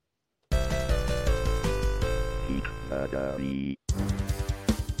What's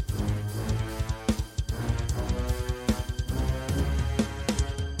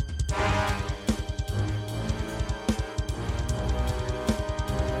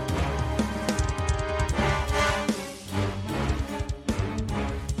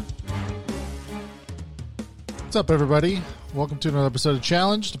up, everybody? Welcome to another episode of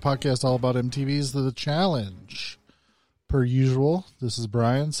Challenge, the podcast all about MTV's The Challenge. Per usual, this is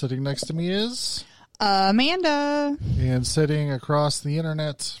Brian. Sitting next to me is... Amanda. And sitting across the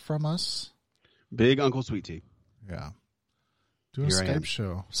internet from us... Big Uncle Sweet Tea. Yeah. Doing a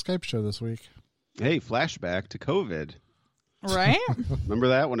Skype show this week. Hey, flashback to COVID. Right? Remember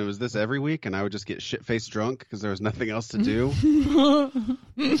that when it was this every week and I would just get shit-faced drunk because there was nothing else to do?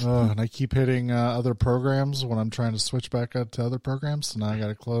 And I keep hitting other programs when I'm trying to switch back up to other programs. So now I got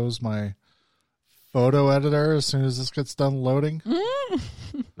to close my photo editor as soon as this gets done loading.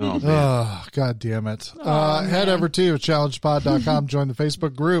 God damn it. Head over to challengepod.com. Join the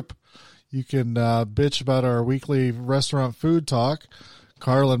Facebook group. You can bitch about our weekly restaurant food talk.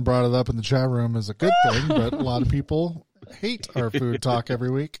 Carlin brought it up in the chat room as a good thing, but a lot of people hate our food talk every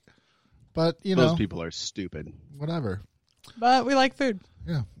week. But, you know. Those people are stupid. Whatever. But we like food.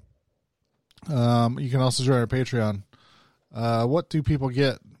 Yeah. You can also join our Patreon. What do people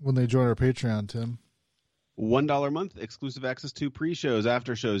get when they join our Patreon, Tim? $1 a month, exclusive access to pre-shows,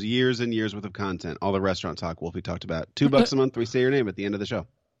 after shows, years and years worth of content. All the restaurant talk Wolfie talked about. $2 a month, we say your name at the end of the show.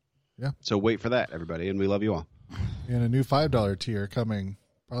 Yeah. So wait for that, everybody, and we love you all. And a new $5 tier coming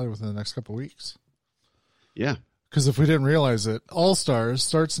probably within the next couple of weeks. Yeah. Because if we didn't realize it, All Stars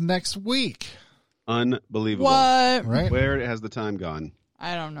starts next week. Unbelievable. What? Right? Where has the time gone?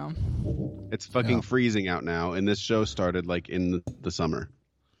 I don't know. It's fucking freezing out now, and this show started like in the summer.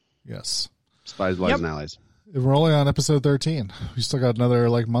 Yes. Spies, Lies, and Allies. We're only on episode 13. We still got another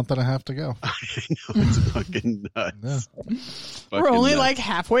month and a half to go. I know, it's fucking nuts. Yeah. We're only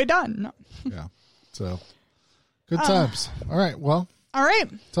halfway done. No. Yeah. So, good times. All right. Well. All right.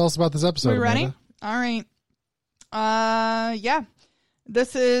 Tell us about this episode. We ready? Amanda. All right. Yeah.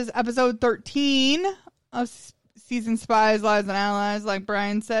 This is episode 13 of season Spies, Lies, and Allies, like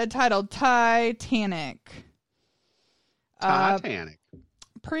Brian said, titled Titanic. Titanic.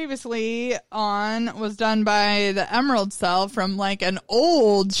 Previously on was done by the Emerald Cell from an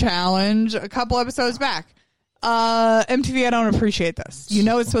old challenge a couple episodes back. MTV, I don't appreciate this. You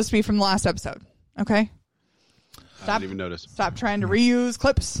know it's supposed to be from the last episode. Okay? I didn't even notice. Stop trying to reuse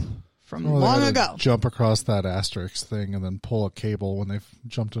clips from long ago. Jump across that asterisk thing and then pull a cable when they've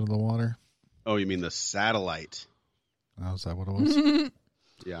jumped into the water. Oh, you mean the satellite? Oh, is that what it was?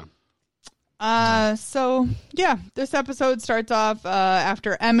 Yeah. So yeah, this episode starts off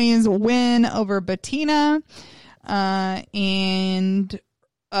after Emmy's win over Bettina, and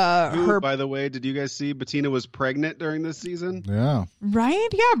by the way, did you guys see Bettina was pregnant during this season? Yeah. Right?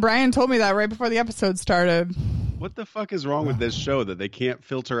 Yeah, Brian told me that right before the episode started. What the fuck is wrong with this show that they can't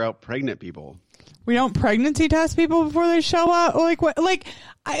filter out pregnant people? We don't pregnancy test people before they show up? What?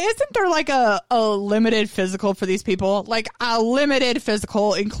 Isn't there a limited physical for these people? A limited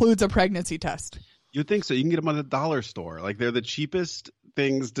physical includes a pregnancy test. You'd think so. You can get them at the dollar store. They're the cheapest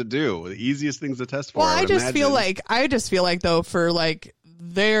things to do, the easiest things to test for. Well, I just feel like though for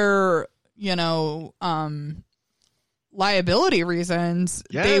their liability reasons,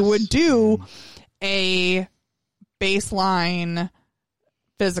 they would do a baseline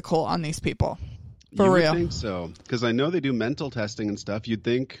physical on these people. For real. I think so. Because I know they do mental testing and stuff. You'd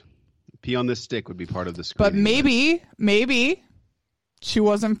think pee on this stick would be part of the screening. But maybe she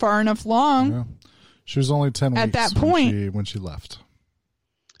wasn't far enough along. Yeah. She was only 10 weeks at that point when she left.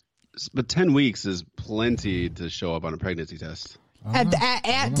 But 10 weeks is plenty to show up on a pregnancy test.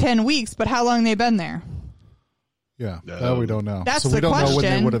 At 10 weeks, but how long they been there? Yeah, that we don't know. That's so the we don't question. know when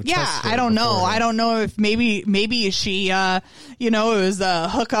they would have tested I don't know. beforehand. I don't know if maybe she, it was a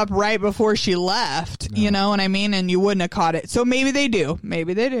hookup right before she left. No. You know what I mean? And you wouldn't have caught it. So maybe they do.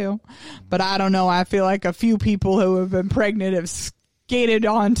 But I don't know. I feel like a few people who have been pregnant have skated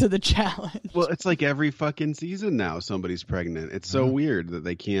onto the challenge. Well, it's like every fucking season now somebody's pregnant. It's so weird that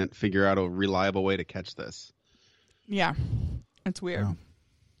they can't figure out a reliable way to catch this. Yeah, it's weird. Yeah.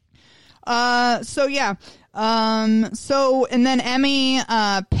 And then Emmy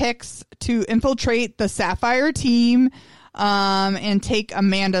picks to infiltrate the Sapphire team and take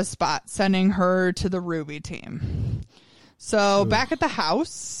Amanda's spot, sending her to the Ruby team. So back at the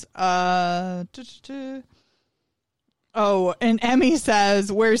house, oh, and Emmy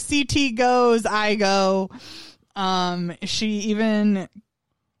says, "Where CT goes, I go." She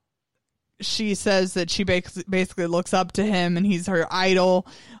she says that she basically looks up to him and he's her idol,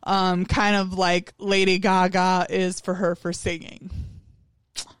 kind of like Lady Gaga is for her for singing.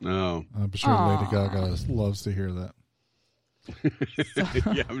 No. I'm sure Lady Gaga loves to hear that.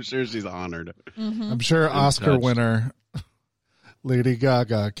 Yeah, I'm sure she's honored. I'm sure Oscar winner Lady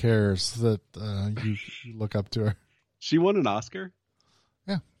Gaga cares that you look up to her. She won an Oscar?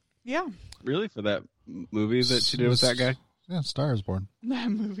 Yeah. Really? For that movie that she did with that guy? Yeah, Star is Born. That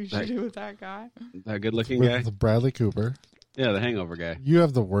movie she did with that guy. That good-looking guy? With Bradley Cooper. Yeah, the Hangover guy. You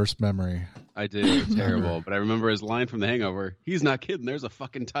have the worst memory. I did. It was terrible. But I remember his line from The Hangover. He's not kidding. There's a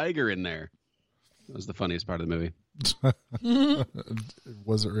fucking tiger in there. That was the funniest part of the movie.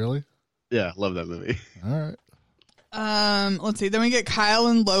 Was it really? Yeah, love that movie. All right. Let's see. Then we get Kyle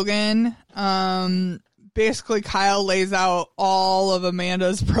and Logan. Basically, Kyle lays out all of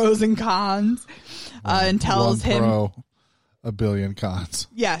Amanda's pros and cons, and tells him a billion cons.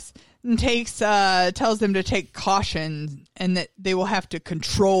 Yes, and tells him to take caution and that they will have to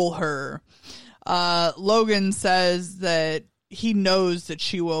control her. Logan says that he knows that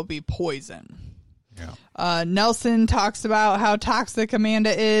she will be poison. Yeah. Nelson talks about how toxic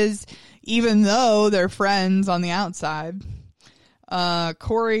Amanda is, even though they're friends on the outside.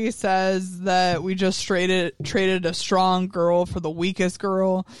 Corey says that we just traded a strong girl for the weakest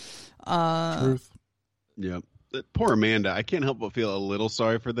girl. Truth. Yep. Poor Amanda. I can't help but feel a little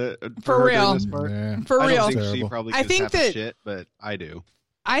sorry for For real. This part. Yeah. For I real. don't think she probably gives half a shit, but I do.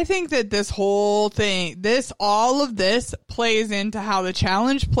 I think that this whole thing, all of this plays into how the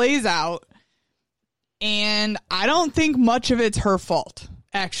challenge plays out. And I don't think much of it's her fault,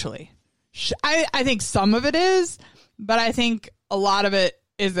 actually. I think some of it is, but I think a lot of it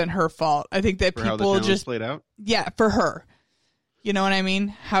isn't her fault. I think that For how the people challenge just played out? Yeah, for her. You know what I mean?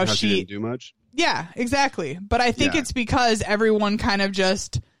 How she didn't do much? Yeah, exactly. But I think Yeah. it's because everyone kind of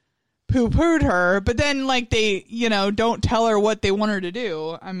just poo-pooed her, but then like they, don't tell her what they want her to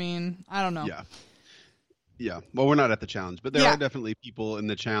do. I mean, I don't know. Yeah. Yeah. Well, we're not at the challenge, but there Yeah. are definitely people in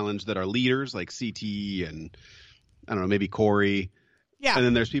the challenge that are leaders, like CT and I don't know, maybe Corey. Yeah. And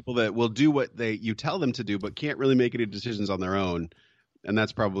then there's people that will do what you tell them to do, but can't really make any decisions on their own. And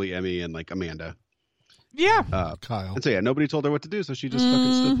that's probably Emmy and like Amanda. Yeah. Kyle. And so, yeah, nobody told her what to do, so she just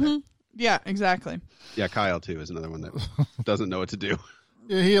fucking stood there. Yeah, exactly. Yeah, Kyle, too, is another one that doesn't know what to do.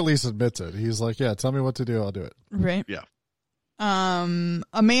 Yeah, he at least admits it. He's like, yeah, tell me what to do. I'll do it. Right. Yeah.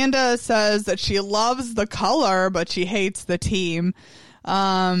 Amanda says that she loves the color, but she hates the team.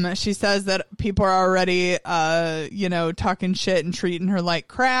 She says that people are already, talking shit and treating her like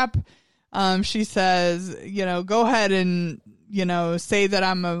crap. She says, go ahead and, say that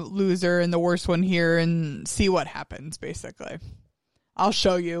I'm a loser and the worst one here and see what happens, basically. I'll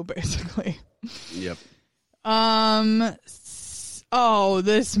show you, basically. Yep.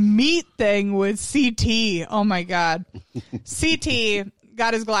 This meat thing with CT. Oh my God. CT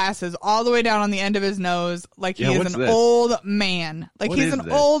got his glasses all the way down on the end of his nose like he is an old man. Like he's an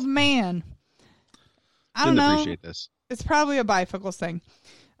old man. I don't know. Appreciate this. It's probably a bifocals thing.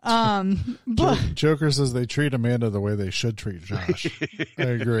 But Joker says they treat Amanda the way they should treat Josh. I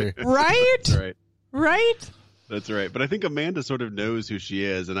agree. right? That's right. Right? That's right. But I think Amanda sort of knows who she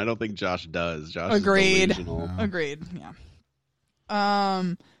is, and I don't think Josh does. Josh Agreed. is delusional. Agreed. Yeah.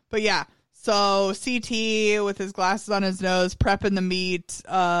 But yeah. So CT with his glasses on his nose, prepping the meat.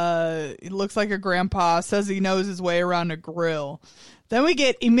 He looks like a grandpa. Says he knows his way around a grill. Then we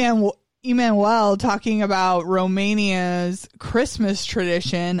get Emmanuel talking about Romania's Christmas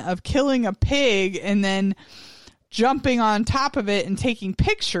tradition of killing a pig and then jumping on top of it and taking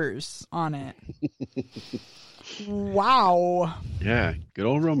pictures on it. Wow. Yeah, good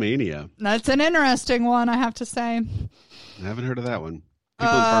old Romania. That's an interesting one, I have to say. I haven't heard of that one.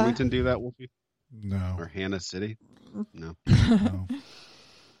 People in Farmington do that, Wolfie? No. Or Hannah City? No. No.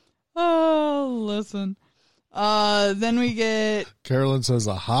 Oh, listen. Then we get... Carolyn says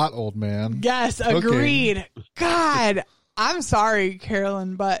a hot old man. Yes, agreed. God, I'm sorry,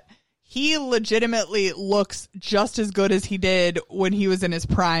 Carolyn, but he legitimately looks just as good as he did when he was in his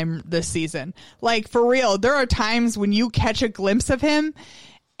prime this season. Like, for real, there are times when you catch a glimpse of him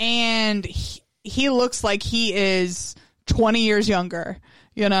and he looks like he is 20 years younger,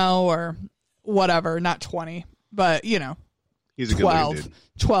 or whatever. Not 20, but, He's a 12, good dude.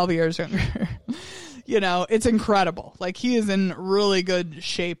 12 years younger. It's incredible. Like, he is in really good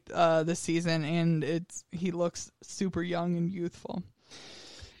shape this season, and he looks super young and youthful.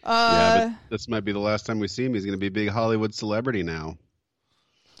 Yeah, but this might be the last time we see him. He's going to be a big Hollywood celebrity now.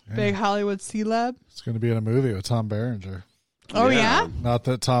 Yeah. Big Hollywood celeb. It's going to be in a movie with Tom Berenger. Oh, yeah? Not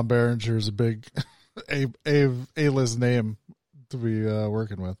that Tom Berenger is a big A-list name to be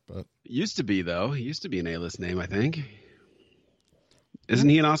working with, but Used to be, though. He used to be an A-list name, I think. Isn't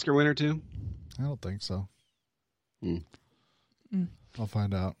he an Oscar winner, too? I don't think so. Mm. I'll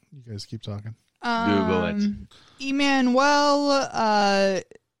find out. You guys keep talking. Google it. Emmanuel,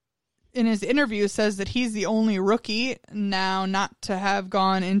 in his interview, says that he's the only rookie now not to have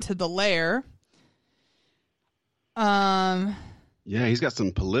gone into the Lair. Yeah, he's got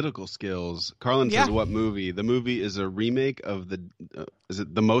some political skills. Carlin says, what movie? The movie is a remake of is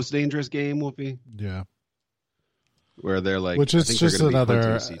it The Most Dangerous Game, Wolfie? Yeah. Where they're like, which it's just another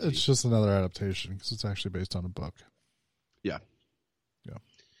adaptation because it's actually based on a book. Yeah. Yeah.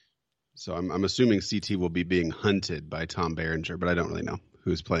 So I'm assuming CT will be being hunted by Tom Berenger, but I don't really know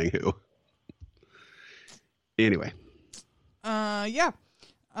who's playing who. Anyway. Yeah.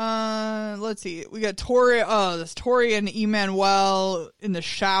 Let's see. We got Tori. Oh, this Tori and Emmanuel in the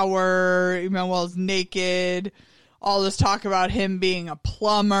shower. Emmanuel's naked. All this talk about him being a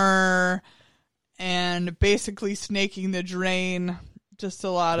plumber and basically snaking the drain. Just a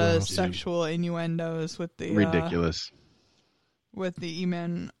lot of sexual innuendos with the ridiculous. With the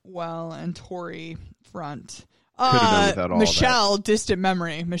Emmanuel and Tori front. Could have done without all Michelle, distant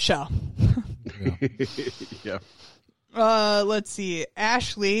memory. Michelle. Yeah. Let's see.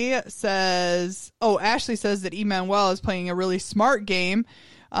 Ashley says that Emmanuel is playing a really smart game,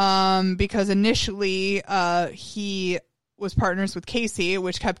 because initially, he was partners with Casey,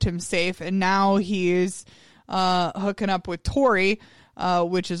 which kept him safe. And now he's, hooking up with Tori,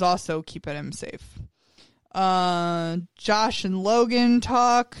 which is also keeping him safe. Josh and Logan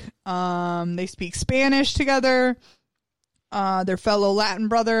talk. They speak Spanish together. They're fellow Latin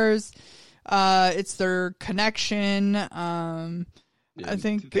brothers. It's their connection. I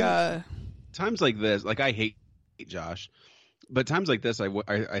think times like this, like I hate Josh, but times like this,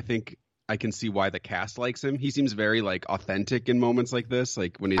 I think I can see why the cast likes him. He seems very like authentic in moments like this,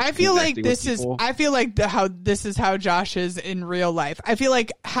 like when he's. I feel like this is how Josh is in real life. I feel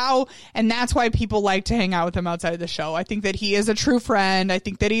like and that's why people like to hang out with him outside of the show. I think that he is a true friend. I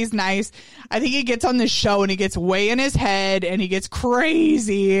think that he's nice. I think he gets on the show and he gets way in his head and he gets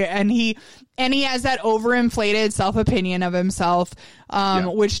crazy and he has that overinflated self-opinion of himself,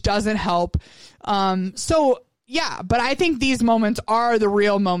 which doesn't help. Yeah, but I think these moments are the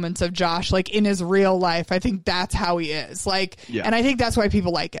real moments of Josh, like in his real life. I think that's how he is. And I think that's why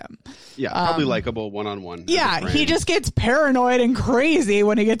people like him. Yeah, probably likable one-on-one. Yeah, he just gets paranoid and crazy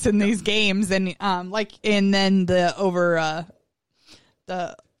when he gets in these games, and then the over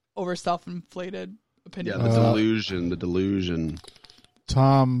self-inflated opinion. Yeah, the delusion.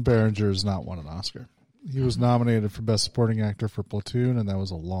 Tom Berenger has not won an Oscar. He was nominated for Best Supporting Actor for Platoon, and that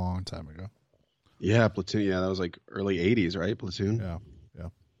was a long time ago. Yeah, Platoon. Yeah, that was like early 80s, right? Platoon. Yeah.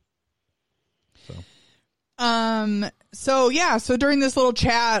 So during this little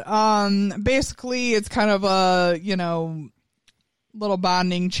chat, basically it's kind of a, little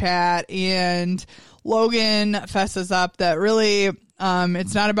bonding chat, and Logan fesses up that really,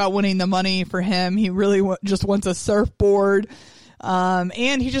 it's not about winning the money for him. He really just wants a surfboard,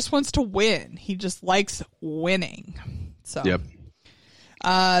 and he just wants to win. He just likes winning. So. Yep.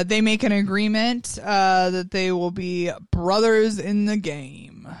 They make an agreement that they will be brothers in the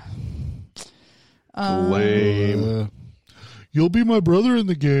game. Lame. You'll be my brother in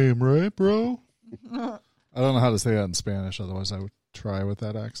the game, right, bro? I don't know how to say that in Spanish, otherwise I would try with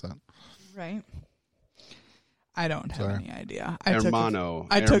that accent. Right. I don't have any idea. Hermano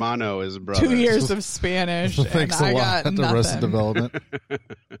is brother. 2 years of Spanish. Thanks a lot. Got Arrested Development.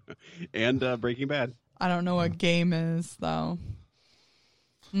 And Breaking Bad. I don't know what game is, though.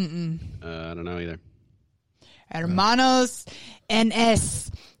 I don't know either. Hermanos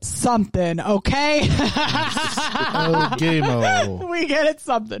NS something, okay? Game-o. We get it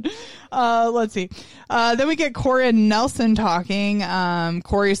something. Let's see. Then we get Corey and Nelson talking.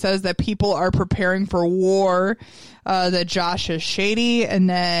 Corey says that people are preparing for war, that Josh is shady and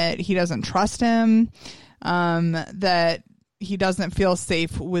that he doesn't trust him, that he doesn't feel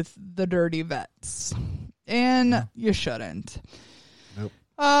safe with the dirty vets. And you shouldn't. Nope.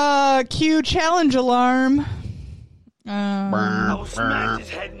 Cue challenge alarm. I'll smash his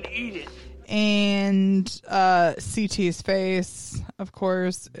head and eat it. And CT's face, of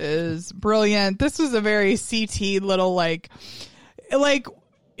course, is brilliant. This was a very CT little like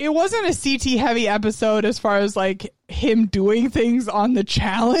it wasn't a CT heavy episode as far as like him doing things on the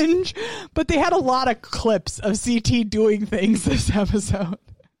challenge, but they had a lot of clips of CT doing things this episode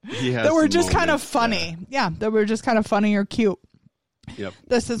that were just kind of funny. Yeah, that were just kind of funny or cute. Yep.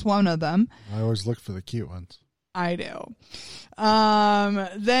 This is one of them. I always look for the cute ones. I do.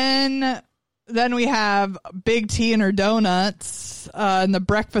 Then Then we have Big T and her donuts and the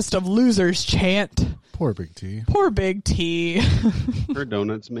breakfast of losers chant. Poor Big T. Poor Big T. Her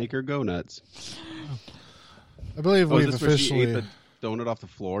donuts make her go nuts. I believe we've is this where she officially. ate the donut off the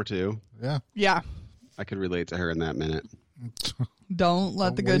floor too? Yeah. Yeah. I could relate to her in that minute. Don't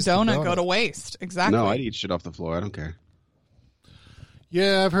let the good waste the donut go donut. to waste. Exactly. No, I'd eat shit off the floor. I don't care.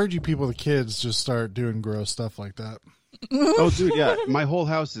 Yeah, I've heard you people, the kids, just start doing gross stuff like that. Oh, dude, yeah. My whole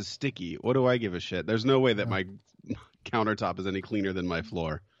house is sticky. What do I give a shit? There's no way that my countertop is any cleaner than my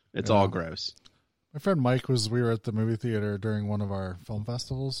floor. It's all gross. My friend Mike we were at the movie theater during one of our film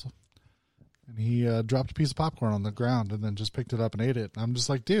festivals, and he dropped a piece of popcorn on the ground and then just picked it up and ate it. And I'm just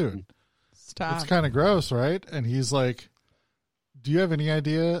like, dude, Stop. it's kind of gross, right? And he's like, do you have any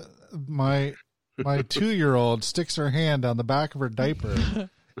idea? My 2-year-old sticks her hand down the back of her diaper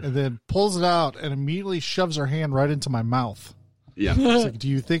and then pulls it out and immediately shoves her hand right into my mouth. Yeah. It's like, do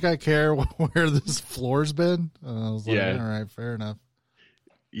you think I care where this floor's been? And I was like, Yeah. all right, fair enough.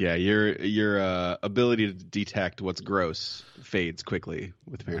 Yeah, your ability to detect what's gross fades quickly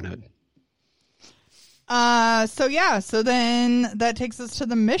with parenthood. So then that takes us to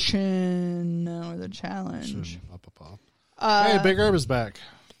the mission or the challenge. Hey, Big Herb is back.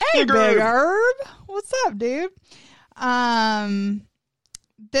 Hey, Big Big Herb. Herb. What's up, dude?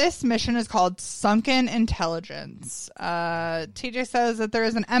 This mission is called Sunken Intelligence. TJ says that there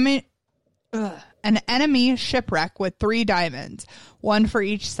is an enemy shipwreck with 3 diamonds, 1 for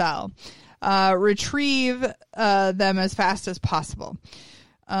each cell. Retrieve them as fast as possible.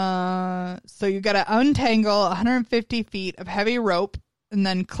 So you got to untangle 150 feet of heavy rope and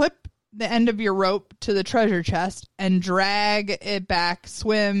then clip the end of your rope to the treasure chest and drag it back,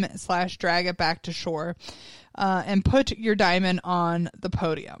 swim/drag it back to shore, and put your diamond on the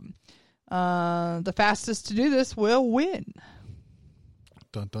podium. The fastest to do this will win.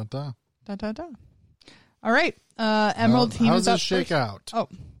 Dun, dun, dun. Dun, dun, dun. All right. Emerald team How is does up this shake first. out? Oh,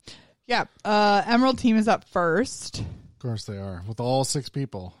 yeah. Emerald team is up first. Of course they are, with all 6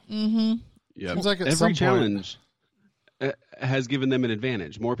 people. Mm-hmm. Yeah. Seems like at some Every point- challenge has given them an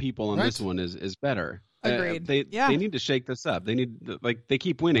advantage. More people on Right. this one is better. Agreed. They Yeah. need to shake this up. They need they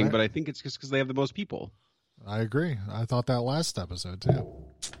keep winning, Right. but I think it's just because they have the most people. I agree. I thought that last episode, too.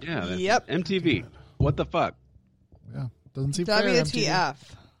 Yeah. Yep. MTV. What the fuck? Yeah. Doesn't seem fair. MTV. WTF.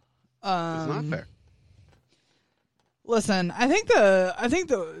 It's not fair. Listen, I think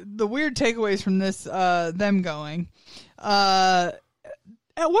the weird takeaways from this them going. At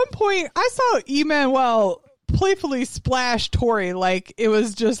one point, I saw Emmanuel playfully splash Tori like it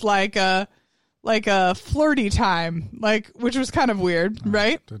was just like a flirty time, which was kind of weird,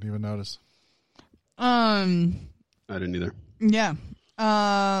 right? Didn't even notice. I didn't either. Yeah.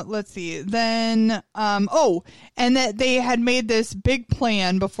 Let's see. Then, and that they had made this big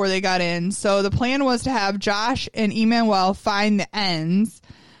plan before they got in. So the plan was to have Josh and Emmanuel find the ends.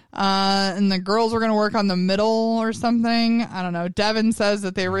 And the girls were going to work on the middle or something. I don't know. Devin says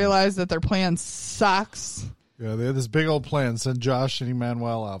that they realized that their plan sucks. Yeah, they had this big old plan. Send Josh and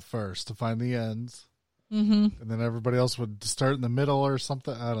Emmanuel out first to find the ends. Mm-hmm. And then everybody else would start in the middle or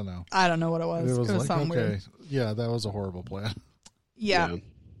something. I don't know. I don't know what it was. It was like, something okay. weird. Yeah, that was a horrible plan. Yeah.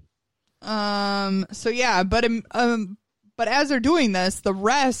 So yeah, but as they're doing this, the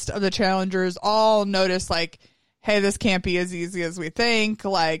rest of the challengers all notice like, hey, this can't be as easy as we think.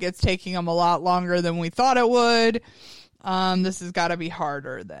 Like, it's taking them a lot longer than we thought it would. This has got to be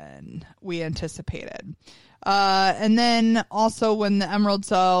harder than we anticipated. And then also when the Emerald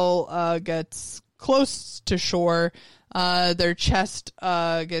Cell gets close to shore, their chest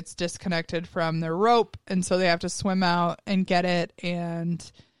gets disconnected from their rope, and so they have to swim out and get it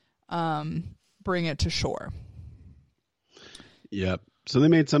and bring it to shore. Yep. So they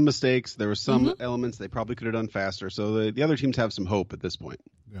made some mistakes. There were some elements they probably could have done faster. So the other teams have some hope at this point.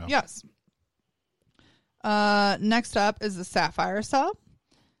 Yeah. Yes. Next up is the Sapphire Cell.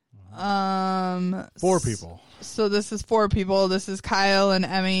 4 people. So this is 4 people. This is Kyle and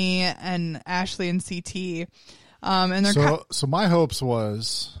Emmy and Ashley and CT. And they're So my hopes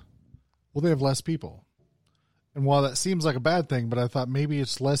was, well, they have less people. And while that seems like a bad thing, but I thought maybe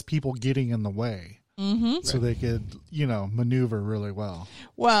it's less people getting in the way. Mm-hmm. So they could, maneuver really well.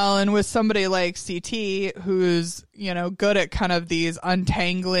 well, and with somebody like CT who's, good at kind of these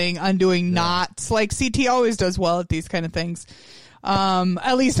untangling, undoing knots, like CT always does well at these kind of things.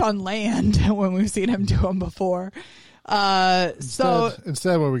 At least on land when we've seen him do them before.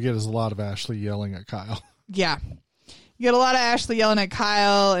 Instead, what we get is a lot of Ashley yelling at Kyle. Yeah. You get a lot of Ashley yelling at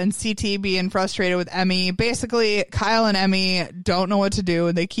Kyle and CT being frustrated with Emmy. Basically, Kyle and Emmy don't know what to do,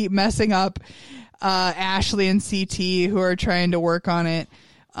 and they keep messing up Ashley and CT, who are trying to work on it.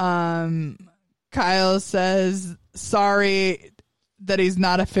 Kyle says sorry that he's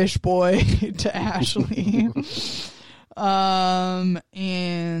not a fish boy to Ashley. And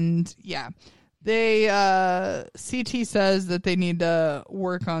yeah, they CT says that they need to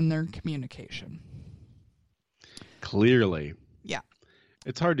work on their communication. Clearly. Yeah.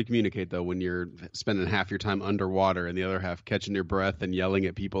 It's hard to communicate though when you're spending half your time underwater and the other half catching your breath and yelling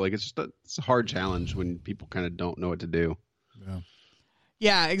at people. Like it's a hard challenge when people kind of don't know what to do. Yeah.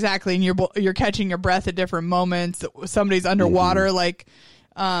 Yeah, exactly. And you're catching your breath at different moments. Somebody's underwater, like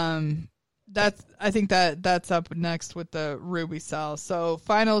I think that's up next with the Ruby cell. So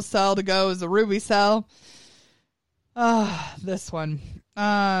final cell to go is the Ruby cell. This one.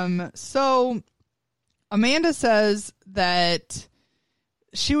 So Amanda says that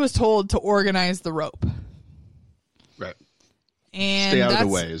she was told to organize the rope. Right. And stay out of the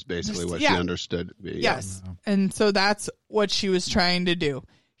way is basically what she understood. Yes. And so that's what she was trying to do.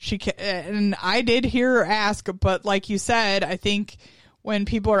 And I did hear her ask, but like you said, I think when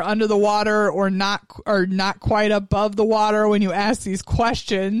people are under the water or not quite above the water, when you ask these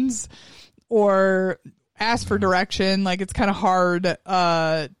questions or ask for direction, like it's kind of hard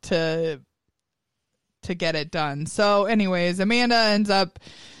to get it done. So anyways, Amanda ends up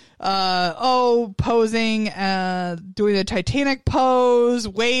posing, doing the Titanic pose,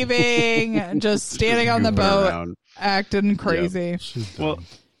 waving, just standing on the boat, acting crazy. Yep. Well,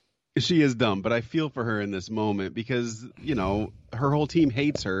 she is dumb, but I feel for her in this moment because, her whole team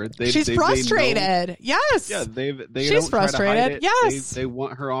hates her. She's frustrated. Yes. Yeah, she's frustrated. Yes. They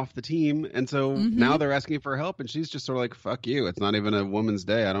want her off the team, and so now they're asking for help, and she's just sort of like, fuck you. It's not even a woman's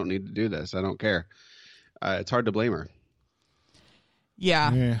day. I don't need to do this. I don't care. It's hard to blame her.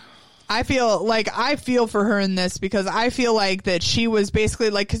 Yeah. I feel for her in this because I feel like that she was basically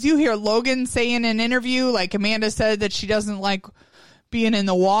like, because you hear Logan say in an interview, like Amanda said that she doesn't like being in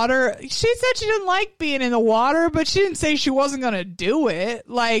the water. She said she didn't like being in the water, but she didn't say she wasn't going to do it.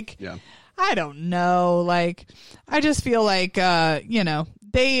 Like, yeah. I don't know. Like, I just feel like,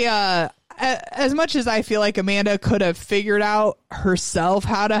 they, as much as I feel like Amanda could have figured out herself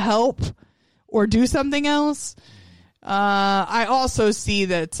how to help or do something else, I also see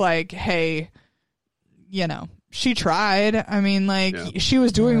that it's like, hey, she tried. I mean, like, she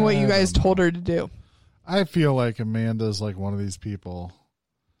was doing what you guys told her to do. I feel like Amanda's like one of these people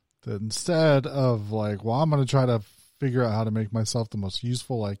that instead of like, well, I'm going to try to figure out how to make myself the most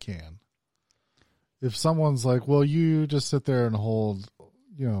useful I can. If someone's like, well, you just sit there and hold,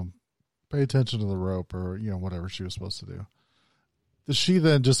 pay attention to the rope or, whatever she was supposed to do. She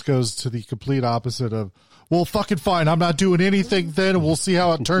then just goes to the complete opposite of, well, fucking fine. I'm not doing anything then, and we'll see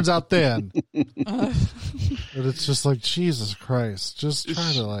how it turns out then. But it's just like, Jesus Christ. Just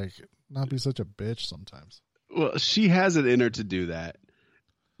try to, like, not be such a bitch sometimes. Well, she has it in her to do that.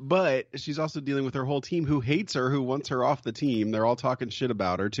 But she's also dealing with her whole team who hates her, who wants her off the team. They're all talking shit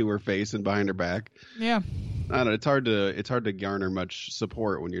about her to her face and behind her back. Yeah. I don't know. It's hard to garner much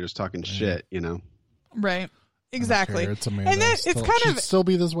support when you're just talking shit, Right. Exactly. It's Amanda. And then it's kind of still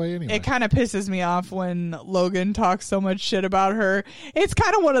be this way anyway. It kind of pisses me off when Logan talks so much shit about her. It's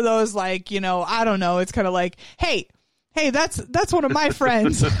kind of one of those like, I don't know. It's kind of like, hey, that's one of my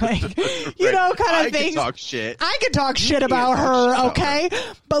friends. Like, kind of things. Talk shit. I can talk shit about her, okay?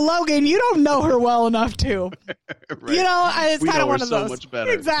 But Logan, you don't know her well enough to. Right. It's kind of one of those. Much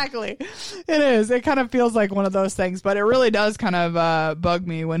better. Exactly. It is. It kind of feels like one of those things, but it really does kind of bug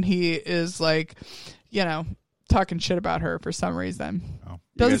me when he is like, talking shit about her for some reason. Oh.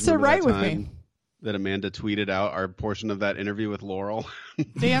 Doesn't sit right with me. That Amanda tweeted out our portion of that interview with Laurel.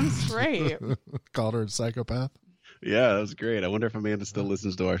 Damn straight. Called her a psychopath. Yeah, that was great. I wonder if Amanda still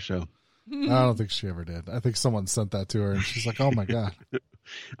listens to our show. I don't think she ever did. I think someone sent that to her and she's like, oh my God.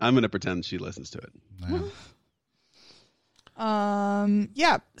 I'm going to pretend she listens to it.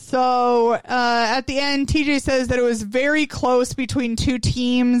 Yeah. So at the end, TJ says that it was very close between two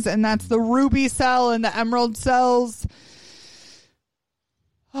teams, and that's the Ruby cell and the Emerald cells.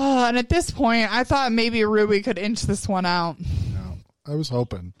 And at this point, I thought maybe Ruby could inch this one out. No, I was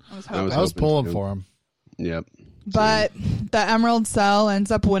hoping. I was pulling for him. Yep. But the Emerald cell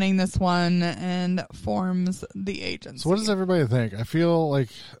ends up winning this one and forms the agency. So what does everybody think? I feel like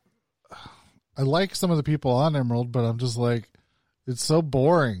I like some of the people on Emerald, but I'm just like, it's so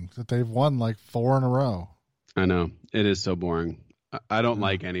boring that they've won like 4 in a row. I know. It is so boring. I don't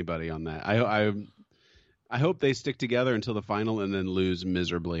like anybody on that. I hope they stick together until the final and then lose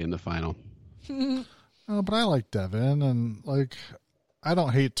miserably in the final. But I like Devin, and like, I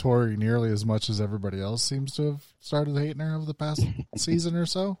don't hate Tori nearly as much as everybody else seems to have started hating her over the past season or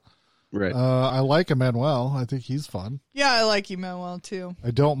so. Right. I like Emmanuel. I think he's fun. Yeah, I like Emmanuel too.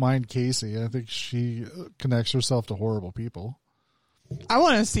 I don't mind Casey. I think she connects herself to horrible people. I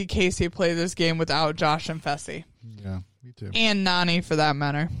want to see Casey play this game without Josh and Fessy. Yeah, me too. And Nani, for that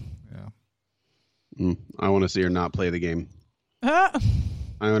matter. Yeah. I want to see her not play the game. Huh?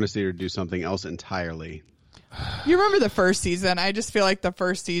 I want to see her do something else entirely. You remember the first season? I just feel like the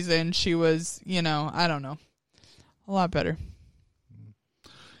first season she was, I don't know, a lot better.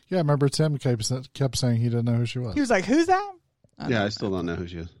 Yeah, I remember Tim kept saying he didn't know who she was. He was like, "Who's that?" I still don't know who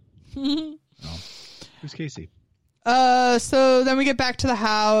she is. No. Who's Casey? So then we get back to the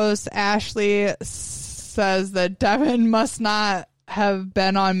house. Ashley says that Devin must not have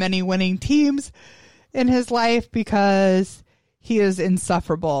been on many winning teams in his life because he is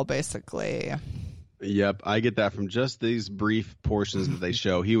insufferable, basically. Yep, I get that from just these brief portions that they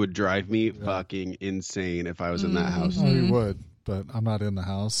show. He would drive me fucking insane if I was in that house. Oh, he would, but I'm not in the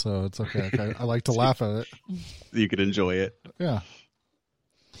house, so it's okay. I like to laugh at it. You could enjoy it. Yeah.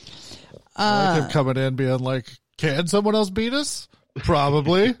 I like him coming in being like, can someone else beat us?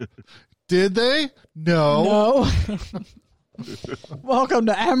 Probably. Did they? No. Welcome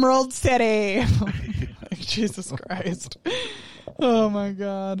to Emerald City. Jesus Christ. Oh my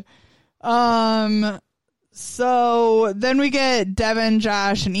God. So then we get Devin,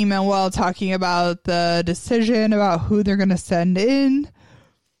 Josh, and Emmanuel talking about the decision about who they're going to send in.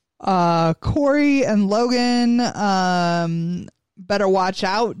 Corey and Logan, better watch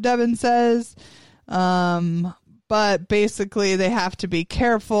out, Devin says. But basically they have to be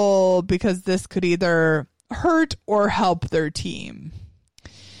careful because this could either hurt or help their team.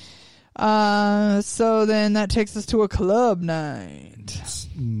 So then that takes us to a club night.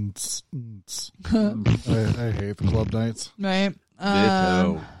 I hate the club nights. Right.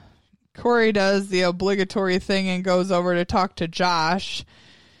 Ditto. Corey does the obligatory thing and goes over to talk to Josh.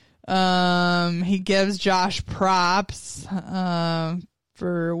 He gives Josh props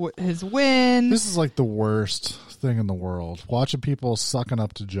for his win. This is like the worst thing in the world. Watching people sucking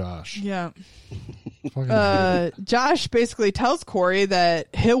up to Josh. Yeah. Fucking Josh basically tells Corey that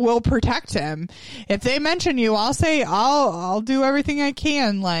he will protect him. If they mention you, I'll do everything I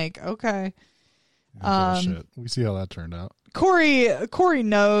can. Like, okay. bullshit. We see how that turned out. Corey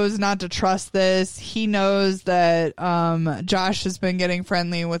knows not to trust this. He knows that Josh has been getting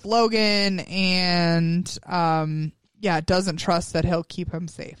friendly with Logan and doesn't trust that he'll keep him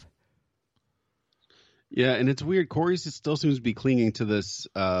safe. Yeah, and it's weird. Corey still seems to be clinging to this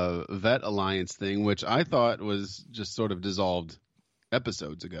vet alliance thing, which I thought was just sort of dissolved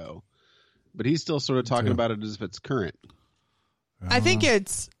episodes ago. But he's still sort of talking about it as if it's current. I think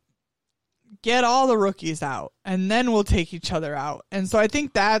it's get all the rookies out, and then we'll take each other out. And so I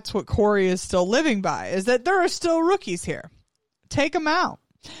think that's what Corey is still living by, is that there are still rookies here. Take them out.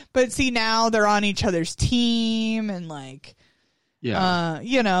 But see, now they're on each other's team, and like... Yeah.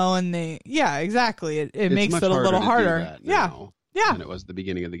 And exactly. It makes it a little harder. Yeah. Than it was at the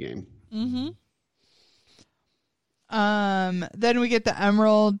beginning of the game. Mm-hmm. Then we get the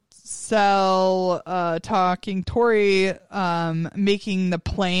Emerald Cell talking, Tori making the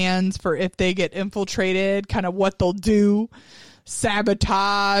plans for if they get infiltrated, kind of what they'll do,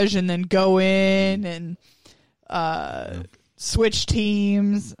 sabotage, and then go in and switch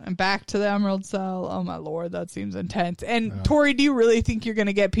teams and back to the Emerald Cell. Oh my Lord, that seems intense. And Tori, do you really think you're going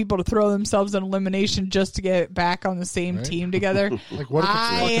to get people to throw themselves in elimination just to get back on the same team together? Like, what if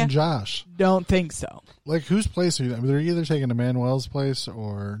it's fucking Josh? Don't think so. Like, whose place are you? I mean, they're either taking Emmanuel's place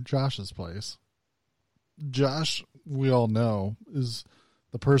or Josh's place. Josh, we all know, is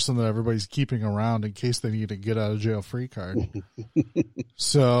the person that everybody's keeping around in case they need a get out of jail free card.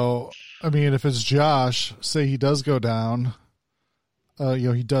 So, I mean, if it's Josh, say he does go down,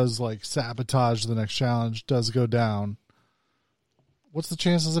 he does like sabotage the next challenge, does go down. What's the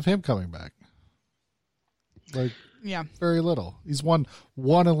chances of him coming back? Like, very little. He's won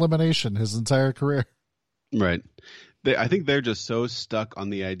one elimination his entire career. Right. I think they're just so stuck on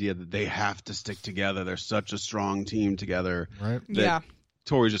the idea that they have to stick together. They're such a strong team together. Right. That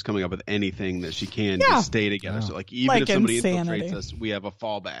Tori's just coming up with anything that she can to stay together. Yeah. So, like, even if somebody infiltrates us, we have a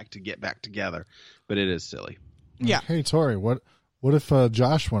fallback to get back together. But it is silly. Yeah. Like, hey, Tori, what if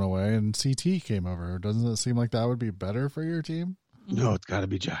Josh went away and CT came over? Doesn't it seem like that would be better for your team? No, it's got to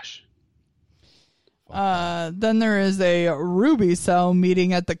be Josh. Then there is a Ruby Cell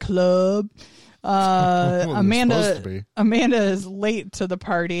meeting at the club. Well, Amanda is late to the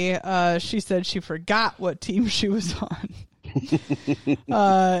party. She said she forgot what team she was on.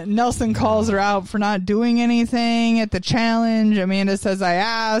 Nelson calls her out for not doing anything at the challenge. Amanda says, I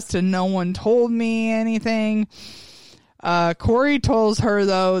asked and no one told me anything. Corey tells her,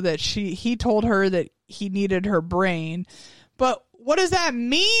 though, that he told her that he needed her brain. But what does that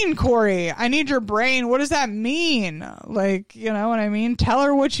mean, Corey? I need your brain. What does that mean? Like, you know what I mean? Tell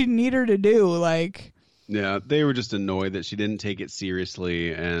her what you need her to do. Like, yeah, they were just annoyed that she didn't take it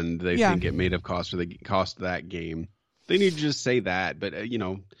seriously, and they think it may have cost that game. They need to just say that. But,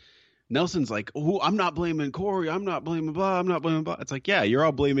 Nelson's like, oh, I'm not blaming Corey. I'm not blaming blah. I'm not blaming blah. It's like, yeah, you're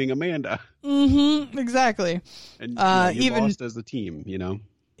all blaming Amanda. Mm-hmm. Exactly. And you lost as a team,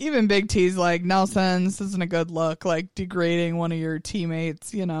 Even Big T's like, Nelson, this isn't a good look. Like, degrading one of your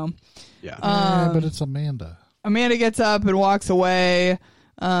teammates, Yeah. But it's Amanda. Amanda gets up and walks away.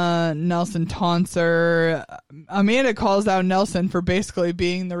 Nelson taunts her. Amanda calls out Nelson for basically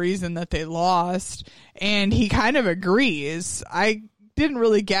being the reason that they lost. And he kind of agrees. I didn't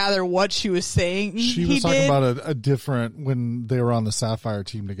really gather what she was saying. She was talking about a different, when they were on the Sapphire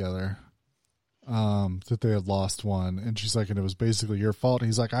team together, that they had lost one. And she's like, and it was basically your fault. And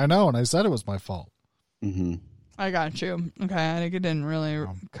he's like, I know. And I said it was my fault. Mm-hmm. I got you. Okay. I think it didn't really,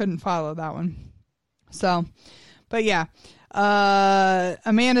 couldn't follow that one. So, but yeah.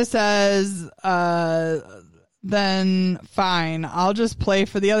 Amanda says, then fine. I'll just play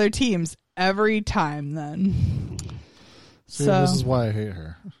for the other teams every time then. See, this is why I hate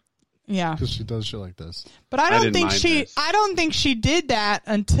her. Yeah. Because she does shit like this. But I don't think she did that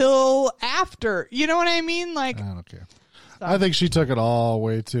until after. You know what I mean? Like, I don't care. So. I think she took it all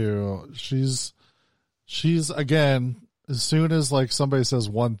way too. She's again, as soon as like somebody says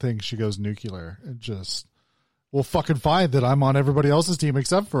one thing, she goes nuclear and just, well, fucking fine that I'm on everybody else's team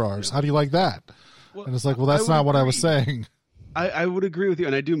except for ours. How do you like that? Well, and it's like, well, that's not what I was saying. I would agree with you,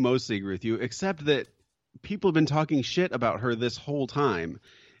 and I do mostly agree with you, except that people have been talking shit about her this whole time,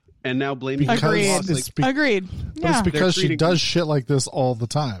 and now blaming her. Agreed. But it's because she does shit like this all the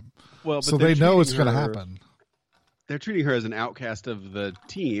time. Well, so they know it's going to happen. They're treating her as an outcast of the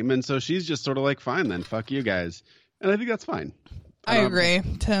team, and so she's just sort of like, fine then, fuck you guys. And I think that's fine. I agree,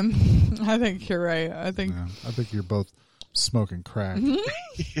 Tim. I think you're right. I think you're both smoking crack.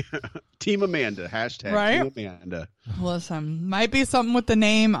 Team Amanda. Hashtag right? Team Amanda. Listen, might be something with the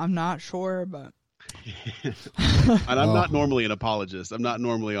name. I'm not sure, but. And I'm not normally an apologist. I'm not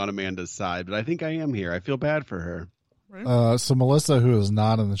normally on Amanda's side, but I think I am here. I feel bad for her. So Melissa, who is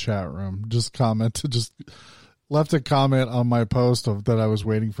not in the chat room, just left a comment on my post that I was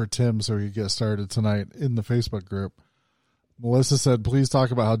waiting for Tim so he could get started tonight in the Facebook group. Melissa said, please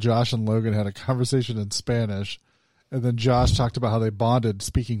talk about how Josh and Logan had a conversation in Spanish, and then Josh talked about how they bonded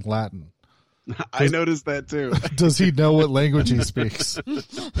speaking Latin. I noticed that too. Does he know what language he speaks?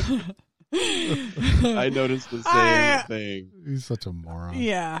 I noticed the same thing. He's such a moron.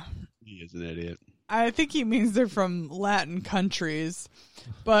 Yeah. He is an idiot. I think he means they're from Latin countries,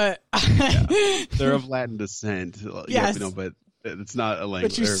 but they're of Latin descent. Yes. But it's not a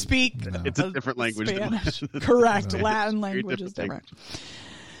language. But you speak. It's a different language. Correct. Latin language is different.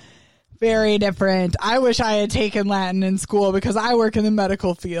 Very different. I wish I had taken Latin in school because I work in the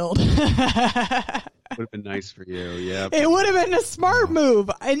medical field. Would have been nice for you. Yeah. It would have been a smart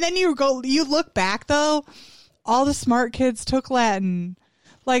move. And then you look back though, all the smart kids took Latin.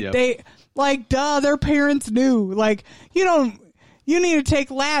 Their parents knew. Like, you need to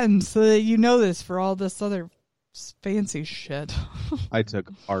take Latin so that you know this for all this other fancy shit. I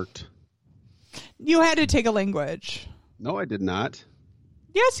took art. You had to take a language. No, I did not.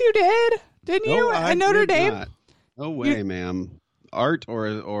 Yes, you did. Didn't you? At Notre Dame? Not. No way, ma'am. Art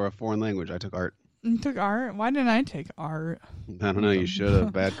or a foreign language. I took art. You took art? Why didn't I take art? I don't know. You should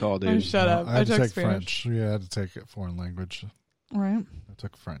have. Bad call, dude. Shut up. I took Spanish. French. Yeah, I had to take a foreign language. Right. I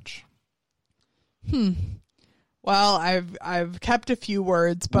took French. Well, I've kept a few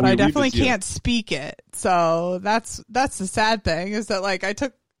words, but I definitely can't speak it. So that's the sad thing is that like I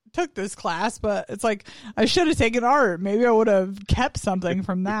took this class, but it's like I should have taken art. Maybe I would have kept something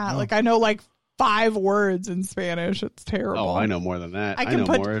from that. Like I know like 5 words in Spanish. It's terrible. Oh, I know more than that. I know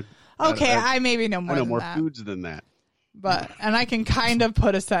more. Okay, I maybe know more. I know more that. foods than that. And I can kind of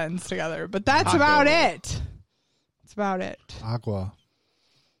put a sentence together, but that's about it. That's about it. Agua.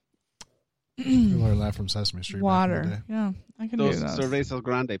 We learned that from Sesame Street. Water. Yeah, I can do that. Cervezas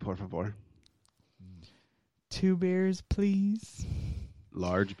grande, por favor. 2 beers, please.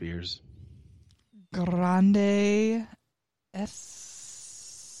 Large beers. Grande es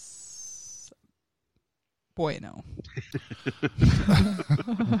bueno.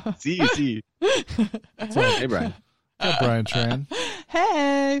 Sí. Hey, Brian. Hey, Brian Tran.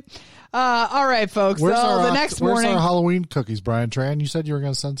 Hey. All right, folks. Where's the next morning. Where's our Halloween cookies, Brian Tran? You said you were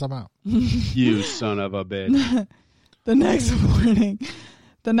going to send some out. You son of a bitch. The next morning,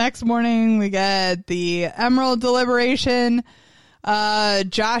 The next morning, we get the Emerald deliberation.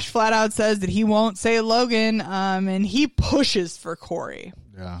 Josh flat out says that he won't say Logan, and he pushes for Corey.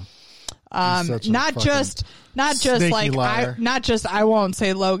 Yeah. Not just like I won't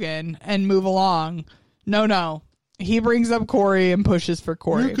say Logan and move along. No. He brings up Corey and pushes for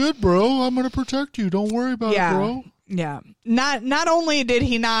Corey. You're good, bro. I'm gonna protect you. Don't worry about it, bro. Yeah. Not only did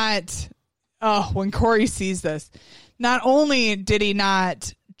he not. Oh, when Corey sees this, not only did he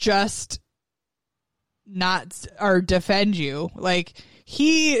not just not or defend you, like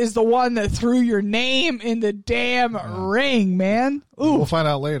he is the one that threw your name in the damn ring, man. Ooh. We'll find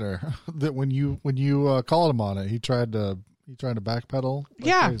out later that when you called him on it, he tried to backpedal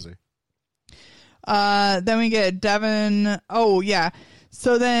like crazy. Then we get Devin. Oh yeah.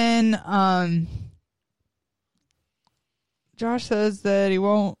 So then Josh says that he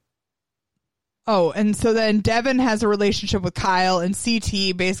won't. Oh, and so then Devin has a relationship with Kyle, and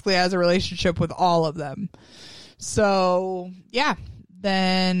CT basically has a relationship with all of them. So, yeah,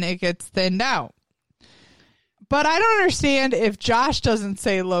 then it gets thinned out. But I don't understand if Josh doesn't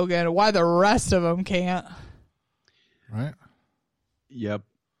say Logan, why the rest of them can't. Right? Yep.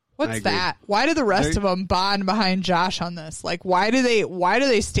 What's that? Why do the rest of them bond behind Josh on this? Like, why do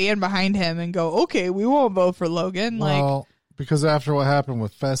they stand behind him and go, okay, we won't vote for Logan? Well, because after what happened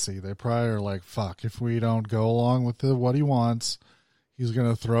with Fessy, they probably are like, fuck, if we don't go along with what he wants, he's going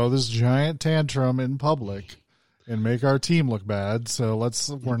to throw this giant tantrum in public and make our team look bad. So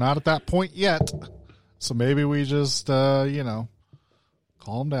we're not at that point yet. So maybe we just, calm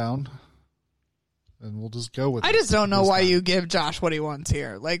down and we'll just go with it. I just don't know why you give Josh what he wants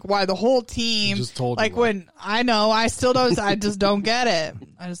here. Like, why the whole team, just told like when I know, I still don't, I just don't get it.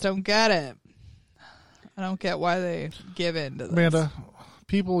 I just don't get it. I don't get why they give in to this. Amanda,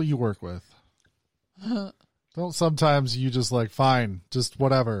 people you work with, don't sometimes you just like, fine, just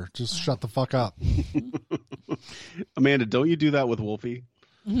whatever, just shut the fuck up. Amanda, don't you do that with Wolfie?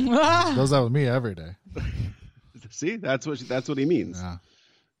 He does that with me every day. See, that's what he means. Yeah.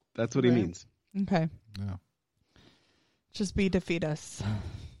 That's what he means. Okay. Yeah. Just defeat us.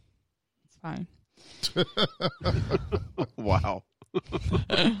 It's fine. Wow.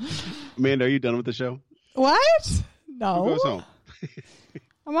 Amanda, are you done with the show? What? No. Who goes home?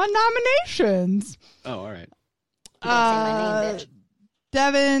 I'm on nominations. Oh, all right.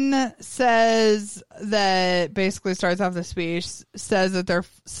 Devin says that basically starts off the speech, says that they're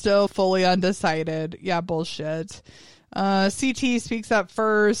still fully undecided. Yeah, bullshit. CT speaks up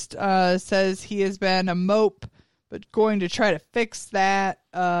first, says he has been a mope, but going to try to fix that.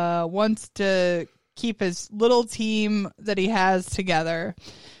 Wants to keep his little team that he has together.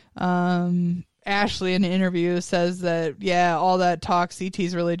 Ashley in an interview says that, yeah, all that talk,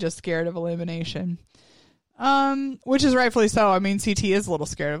 CT's really just scared of elimination. Which is rightfully so. I mean, CT is a little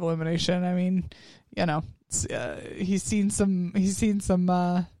scared of elimination. I mean, he's seen some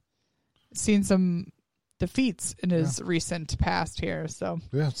defeats in his recent past here. So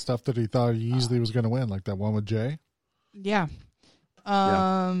yeah, stuff that he thought he easily was going to win, like that one with Jay. Yeah.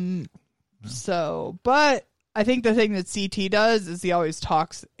 So, but I think the thing that CT does is he always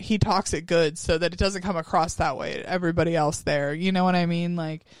talks it good so that it doesn't come across that way to everybody else there. You know what I mean?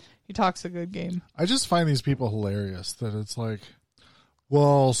 Like, he talks a good game. I just find these people hilarious that it's like,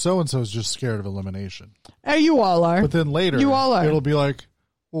 well, so-and-so is just scared of elimination. You all are. But then later, you all are. It'll be like,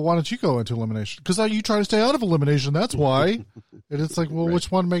 well, why don't you go into elimination? Because you try to stay out of elimination, that's why. And it's like, well, Right.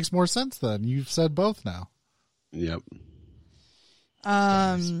 Which one makes more sense then? You've said both now. Yep.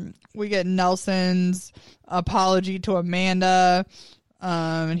 We get Nelson's apology to Amanda.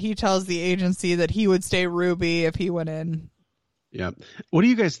 And he tells the agency that he would stay Ruby if he went in. Yeah. What do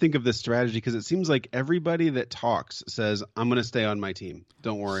you guys think of this strategy? Because it seems like everybody that talks says, I'm going to stay on my team.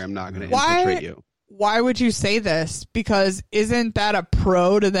 Don't worry, I'm not going to infiltrate you. Why would you say this? Because isn't that a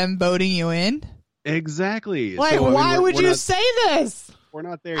pro to them voting you in? Exactly. Like, so, why would you not, say this? We're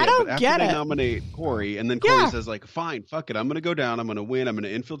not there I yet. don't But get after they it. nominate Corey, and then Corey says, like, fine, fuck it. I'm going to go down. I'm going to win. I'm going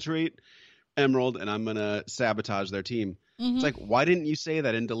to infiltrate Emerald, and I'm going to sabotage their team. Mm-hmm. It's like, why didn't you say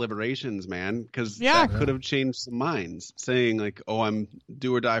that in deliberations, man? Because that could have changed some minds. Saying, like, oh, I'm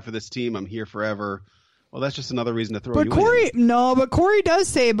do or die for this team. I'm here forever. Well, that's just another reason to throw you in. But Corey does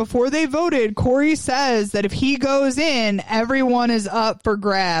say before they voted, Corey says that if he goes in, everyone is up for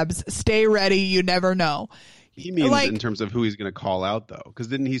grabs. Stay ready. You never know. He means in terms of who he's going to call out, though. Because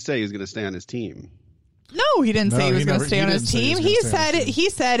didn't he say he's going to stay on his team? No, he didn't say he was going to stay on his team. He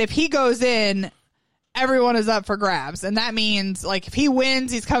said if he goes in, everyone is up for grabs. And that means, like, if he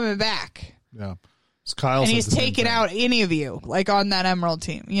wins, he's coming back. Yeah. Kyle and he's taking out any of you, like, on that Emerald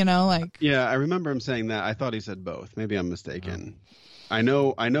team, you know, like. Yeah, I remember him saying that. I thought he said both. Maybe I'm mistaken. I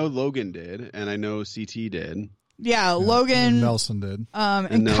know Logan did, and I know CT did. Yeah, Logan. And Nelson did.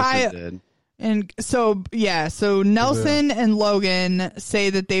 And Kyle did. And so Nelson and Logan say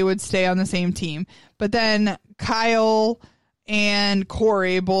that they would stay on the same team. But then Kyle and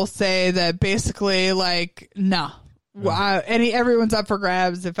Corey both say that basically, like, no. Everyone's up for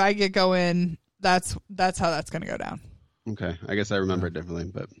grabs. If I get going, that's how that's going to go down. Okay. I guess I remember it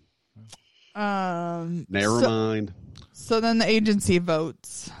differently, but never mind. So then the agency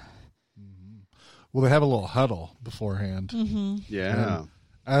votes. Well, they have a little huddle beforehand. Mm-hmm. Yeah. And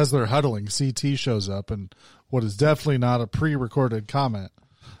as they're huddling, CT shows up and what is definitely not a pre-recorded comment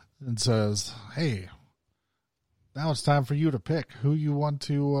and says, "Hey, now it's time for you to pick who you want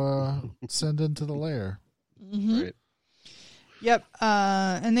to send into the lair." Mm-hmm. Right. Yep.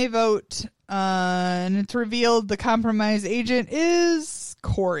 And they vote, and it's revealed the compromised agent is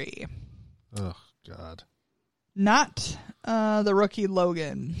Corey. Oh, God. Not the rookie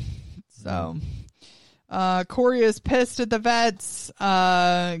Logan. So Corey is pissed at the vets,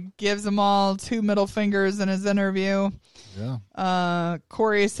 gives them all 2 middle fingers in his interview. Yeah.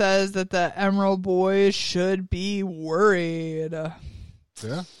 Corey says that the Emerald Boys should be worried.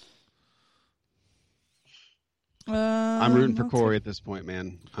 Yeah. I'm rooting for Corey at this point,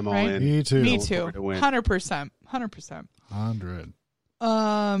 man. I'm all in. Me too. Me too. 100%. 100%. 100.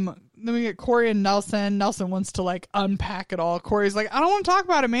 Then we get Corey and Nelson. Nelson wants to like unpack it all. Corey's like, I don't want to talk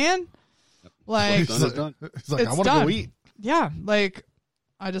about it, man. Like, He's like, I want to go eat. Yeah, like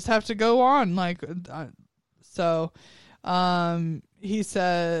I just have to go on. Like, so, he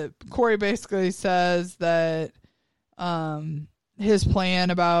said Corey basically says that, his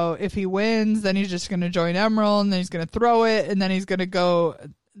plan about if he wins, then he's just going to join Emerald, and then he's going to throw it, and then he's going to go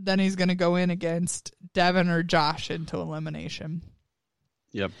in against Devin or Josh into elimination.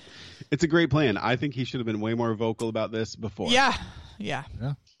 Yep. It's a great plan. I think he should have been way more vocal about this before. Yeah.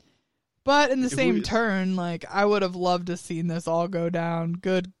 But in the same turn, turn, like, I would have loved to seen this all go down.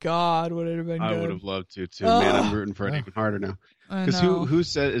 Good God, would it have been good? I would have loved to, too. Man, I'm rooting for it even harder now. Because who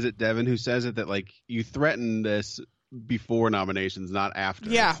said, is it Devin who says it, that, like, you threaten this before nominations, not after?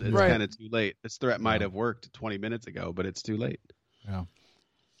 Yeah, it's right. kind of too late. This threat might have worked 20 minutes ago, but it's too late.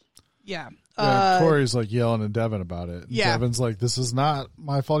 Yeah. Corey's like yelling at Devin about it. Yeah. Devin's like, this is not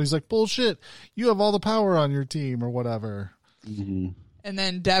my fault. He's like, bullshit. You have all the power on your team or whatever. Mm-hmm. And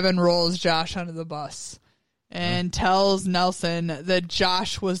then Devin rolls Josh under the bus and tells Nelson that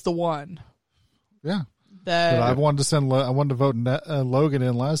Josh was the one. Yeah. That I wanted to vote Logan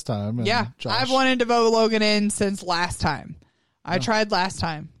in last time. And yeah. Josh. I've wanted to vote Logan in since last time. I tried last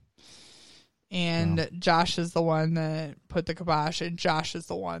time. And Josh is the one that put the kibosh, and Josh is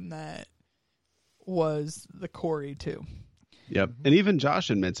the one that was the Corey too. Yep. And even Josh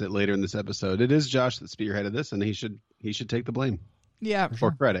admits it later in this episode. It is Josh that spearheaded this, and he should take the blame. Yeah.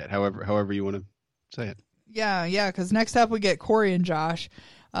 Or credit, however you want to say it. Yeah, because next up we get Corey and Josh.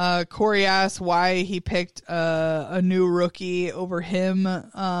 Corey asks why he picked a new rookie over him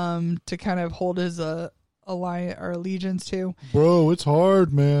to kind of hold his allegiance to. Bro, it's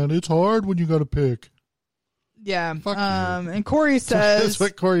hard, man. It's hard when you got to pick. Yeah. Fuck you. And Corey says... That's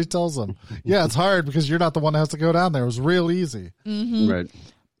what Corey tells him. Yeah, it's hard because you're not the one that has to go down there. It was real easy. Mm-hmm. Right.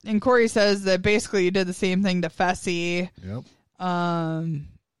 And Corey says that basically you did the same thing to Fessy. Yep.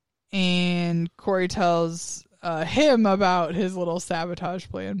 And Corey tells him about his little sabotage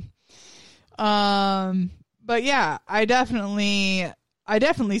plan. But yeah, I definitely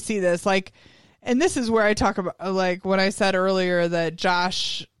see this, like, and this is where I talk about, like, when I said earlier that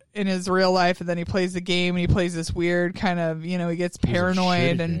Josh in his real life, and then he plays the game and he plays this weird kind of, he gets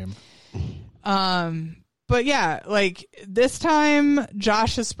paranoid and but yeah, like, this time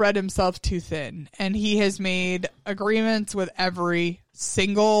Josh has spread himself too thin, and he has made agreements with every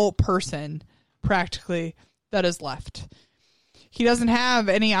single person practically that is left. He doesn't have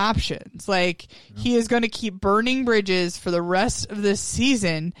any options. Like, he is going to keep burning bridges for the rest of this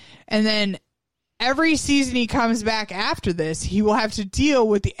season, and then every season he comes back after this, he will have to deal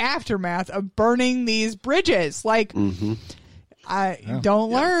with the aftermath of burning these bridges. Like, don't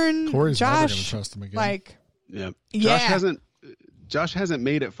learn. Corey's Josh, never going to trust him again. Like, Josh hasn't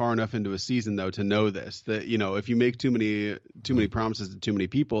made it far enough into a season, though, to know this, that, if you make too many promises to too many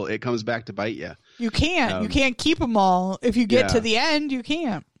people, it comes back to bite you. You can't. You can't keep them all. If you get to the end, you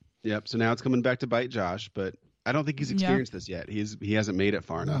can't. Yep. So now it's coming back to bite Josh, but I don't think he's experienced this yet. He hasn't made it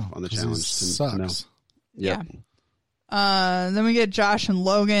far enough on the challenge. Sucks. To know. Yep. Yeah. Then we get Josh and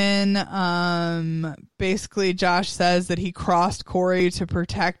Logan. Basically, Josh says that he crossed Corey to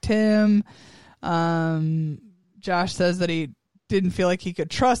protect him. Josh says that he didn't feel like he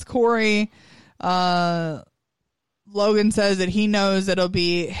could trust Corey. Logan says that he knows it'll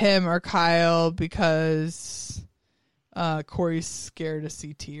be him or Kyle because Corey's scared of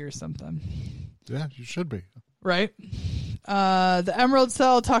CT or something. Yeah, you should be. Right? The Emerald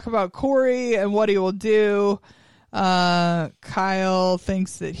Cell talk about Corey and what he will do. Kyle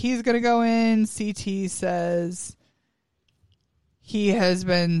thinks that he's going to go in. CT says he has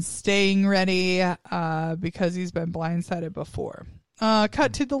been staying ready because he's been blindsided before.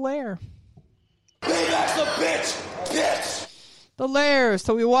 Cut to the lair. Payback's a bitch! The lair.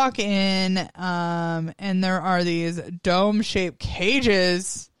 So we walk in, and there are these dome-shaped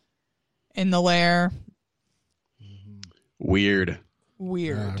cages in the lair. Weird.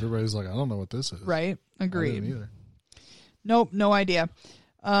 Yeah, everybody's like, I don't know what this is. Right? Agreed. I didn't either. Nope, no idea.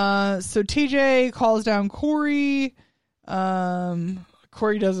 So TJ calls down Corey.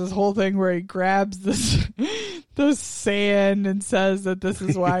 Corey does this whole thing where he grabs the sand and says that this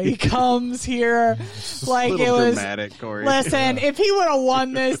is why he comes here. Like it was dramatic, Corey. Listen, if he would have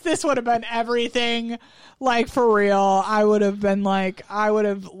won this would have been everything. Like for real, I would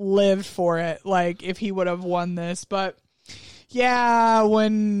have lived for it. Like if he would have won this, but yeah,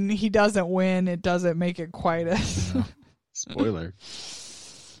 when he doesn't win, it doesn't make it quite as Spoiler.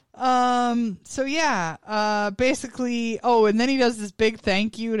 So yeah, basically, and then he does this big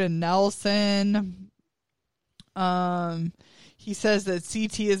thank you to Nelson. He says that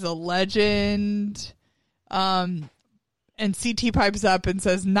CT is a legend. And CT pipes up and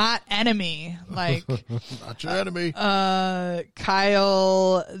says, not enemy. Like, not your enemy.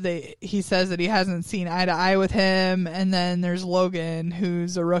 Kyle, he says that he hasn't seen eye to eye with him. And then there's Logan,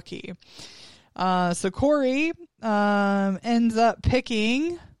 who's a rookie. So Corey ends up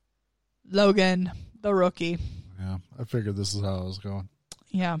picking Logan, the rookie. Yeah, I figured this is how it was going.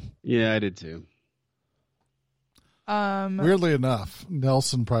 Yeah. Yeah, I did too. Weirdly enough,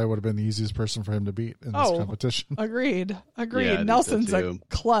 Nelson probably would have been the easiest person for him to beat in this competition. Agreed. Yeah, Nelson's a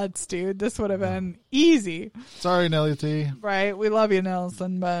klutz, dude. This would have been easy. Sorry, Nelly T. Right. We love you,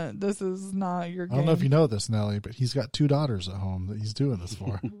 Nelson, but this is not your game. I don't know if you know this, Nelly, but he's got 2 daughters at home that he's doing this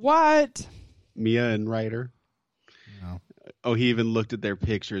for. What? Mia and Ryder. No. Oh, he even looked at their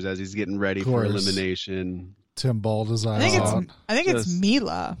pictures as he's getting ready for elimination. Tim Ball design. I think it's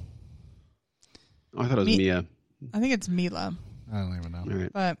Mila. Oh, I thought it was Mia. I think it's Mila. I don't even know.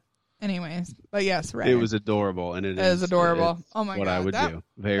 Right. But anyways, yes, right. It was adorable, and it is adorable. Oh my god, what I would do.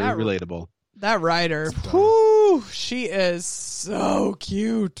 Very relatable. That Ryder, whoo, she is so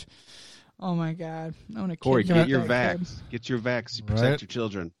cute. Oh my god, I want to. Corey, get your vax. Get your vax to protect your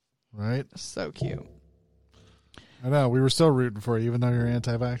children. Right. So cute. I know. We were still rooting for you, even though you're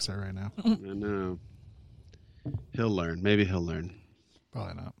anti-vaxxer right now. I know. He'll learn. Maybe he'll learn.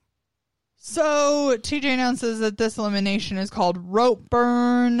 Probably not. So TJ announces that this elimination is called rope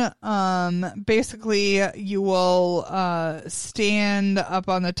burn. Basically, you will stand up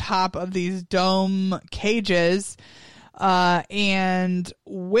on the top of these dome cages and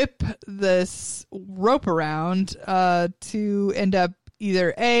whip this rope around to end up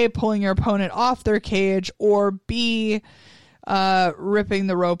either A, pulling your opponent off their cage, or B, ripping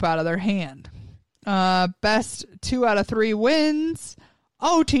the rope out of their hand. Best 2 out of 3 wins.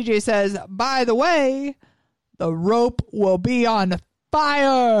 Oh, TJ says, by the way, the rope will be on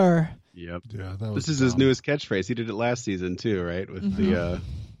fire. Yep. Yeah, this is his newest catchphrase. He did it last season too, right? With the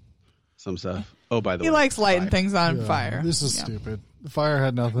some stuff. Oh, by the way, he likes lighting things on fire. This is stupid. The fire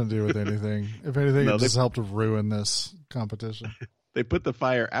had nothing to do with anything. If anything, it just helped ruin this competition. They put the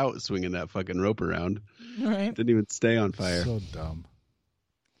fire out swinging that fucking rope around. Right. Didn't even stay on fire. So dumb.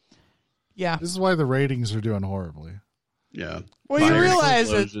 Yeah. This is why the ratings are doing horribly. Yeah. Well, you realize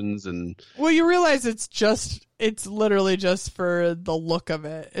it's literally just for the look of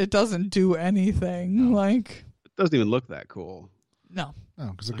it. It doesn't do anything. Like, it doesn't even look that cool. No,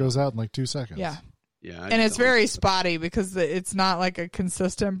 because it goes out in like 2 seconds. Yeah. Yeah. And it's very spotty because it's not like a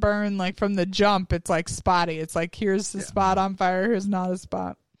consistent burn. Like from the jump, it's like spotty. It's like, here's the spot on fire. Here's not a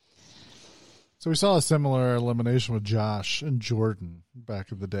spot. So we saw a similar elimination with Josh and Jordan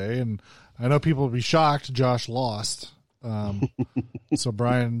back in the day. And I know people will be shocked Josh lost. So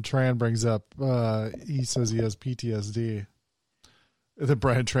Brian Tran brings up, he says he has PTSD. And then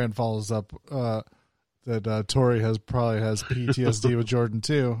Brian Tran follows up that Tori probably has PTSD with Jordan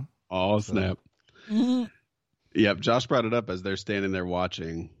too. Oh, snap. Yep, Josh brought it up as they're standing there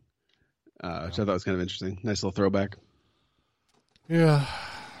watching, which I thought was kind of interesting. Nice little throwback. Yeah.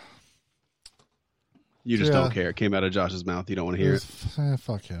 You just don't care. It came out of Josh's mouth. You don't want to hear it.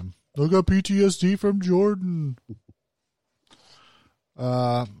 Fuck him. I got PTSD from Jordan.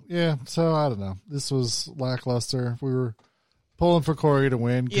 Yeah, so I don't know. This was lackluster. We were pulling for Corey to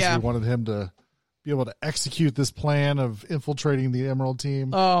win because we wanted him to be able to execute this plan of infiltrating the Emerald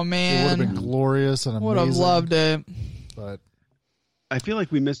team. Oh It man, would have been glorious and amazing. would have loved it. But I feel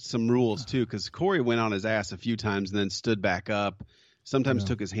like we missed some rules too, because Corey went on his ass a few times and then stood back up. Sometimes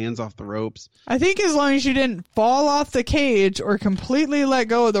took his hands off the ropes. I think as long as you didn't fall off the cage or completely let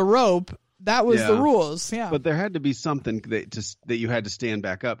go of the rope, that was the rules. Yeah. But there had to be something that you had to stand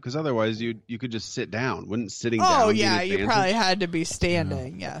back up, because otherwise you could just sit down. Wouldn't sitting down? Oh yeah, you probably had to be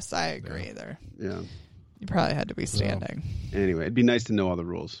standing. Yeah. Yes, I agree there. Yeah. You probably had to be standing. Anyway, it'd be nice to know all the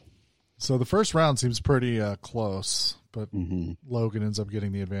rules. so the first round seems pretty close, but Logan ends up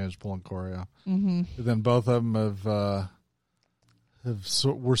getting the advantage, pulling Corey out. And then both of them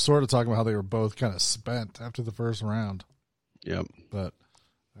we're sort of talking about how they were both kind of spent after the first round. Yep. But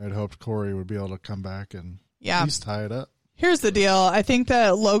I'd hoped Corey would be able to come back and Yeah. at least tie it up. Here's the deal. I think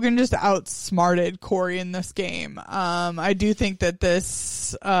that Logan just outsmarted Corey in this game. I do think that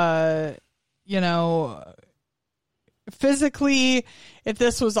this, physically, if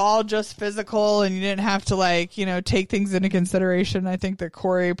this was all just physical and you didn't have to take things into consideration, I think that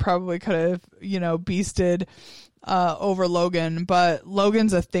Corey probably could have, beasted over Logan, but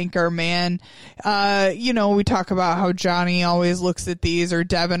Logan's a thinker, man. We talk about how Johnny always looks at these, or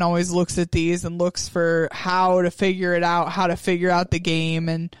Devin always looks at these and looks for how to figure it out, how to figure out the game.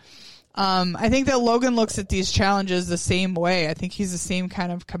 And I think that Logan looks at these challenges the same way. I think he's the same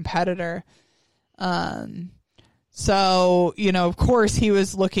kind of competitor. So, of course he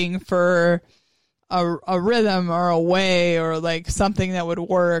was looking for a rhythm or a way or like something that would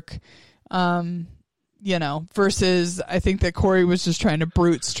work. Versus I think that Corey was just trying to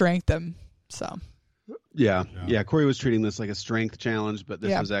brute strength him. So. Yeah. Corey was treating this like a strength challenge, but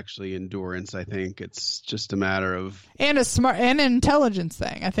this was actually endurance. I think it's just a matter of and a smart and an intelligence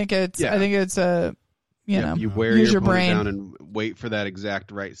thing. I think it's a you wear use your brain down and wait for that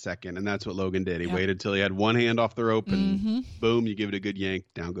exact right second, and that's what Logan did. He waited till he had one hand off the rope, and boom, you give it a good yank.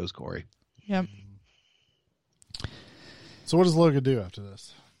 Down goes Corey. Yep. So what does Logan do after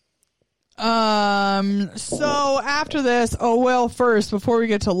this? So after this, first, before we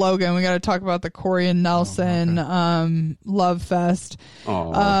get to Logan, we got to talk about the Corey and Nelson, love fest.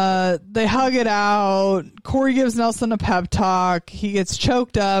 They hug it out. Corey gives Nelson a pep talk. He gets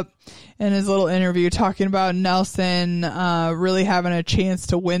choked up in his little interview talking about Nelson, really having a chance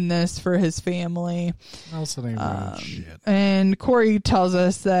to win this for his family. Nelson ain't winning shit. And Corey tells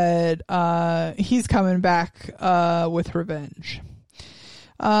us that, he's coming back, with revenge.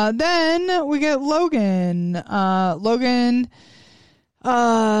 Then we get Logan.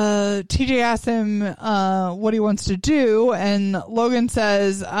 TJ asks him what he wants to do, and Logan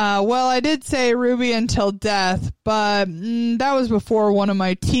says, well, I did say Ruby until death, but that was before one of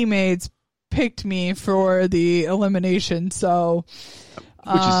my teammates picked me for the elimination, so...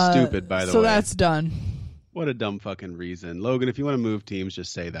 Which is stupid, by the way. So that's done. What a dumb fucking reason. Logan, if you want to move teams,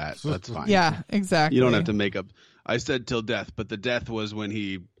 just say that. That's fine. Yeah, exactly. You don't have to make up... I said till death, but the death was when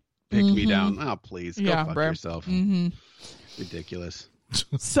he picked me down. Oh, please. Go fuck yourself. Ridiculous.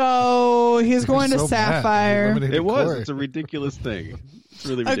 So he's going to Sapphire. It was. It's a ridiculous thing. It's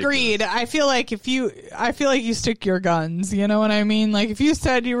really ridiculous. Agreed. I feel like you stick your guns. You know what I mean? Like if you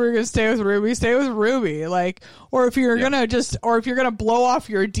said you were going to stay with Ruby, stay with Ruby. Like, or if you're gonna gonna blow off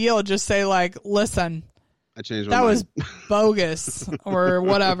your deal, just say like, listen, I changed my mind. was bogus or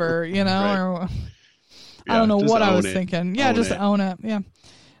whatever. You know, Right. or I don't know what I was thinking. Yeah, just own it. Yeah.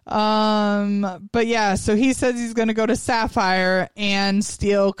 But yeah, so he says he's going to go to Sapphire and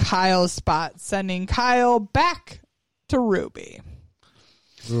steal Kyle's spot, sending Kyle back to Ruby.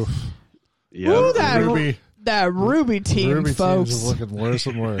 Oof. Yeah. Ooh, Ruby that Ruby team, Ruby folks. team's just looking worse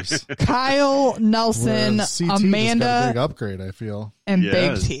and worse. Kyle, Nelson, Whereas CT Amanda, just got a big upgrade, I feel. and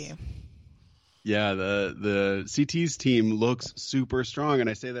Yes. Big T. Yeah, the CT's team looks super strong, and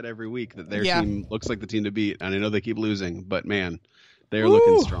I say that every week, that their team looks like the team to beat, and I know they keep losing, but man, they're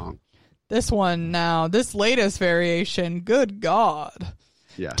looking strong. This one now, this latest variation, good God.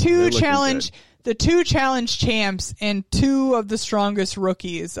 Yeah. The two challenge champs and two of the strongest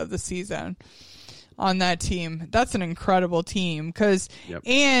rookies of the season on that team. That's an incredible team.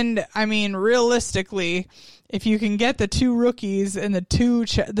 And I mean, realistically, if you can get the two rookies and the two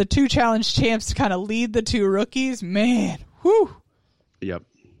challenge champs to kind of lead the two rookies, man, whew. Yep.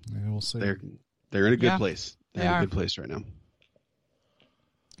 Yeah, we'll see. They're in a good place. They're in a good place right now.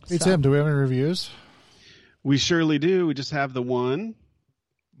 Hey, Tim, do we have any reviews? We surely do. We just have the one.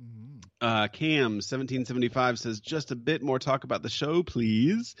 Cam1775 says, just a bit more talk about the show,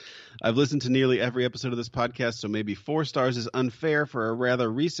 please. I've listened to nearly every episode of this podcast, so maybe 4 stars is unfair for a rather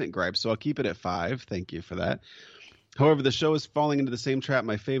recent gripe, so I'll keep it at 5. Thank you for that. However, the show is falling into the same trap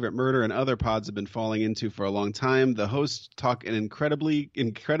my favorite murder and other pods have been falling into for a long time. The hosts talk in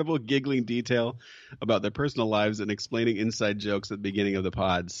incredible giggling detail about their personal lives and explaining inside jokes at the beginning of the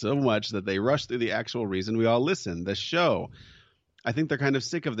pod, so much that they rush through the actual reason we all listen, the show. I think they're kind of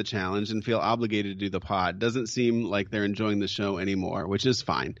sick of the challenge and feel obligated to do the pod. Doesn't seem like they're enjoying the show anymore, which is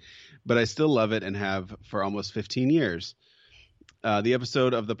fine. But I still love it and have for almost 15 years. The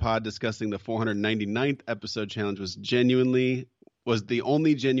episode of the pod discussing the 499th episode challenge was the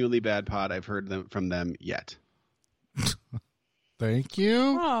only genuinely bad pod I've heard from them yet. Thank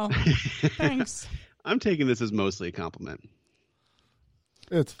you. Oh, thanks. I'm taking this as mostly a compliment.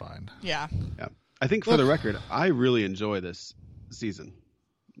 It's fine. Yeah. I think for the record, I really enjoy this season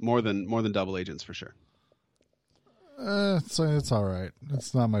more than Double Agents for sure. It's all right.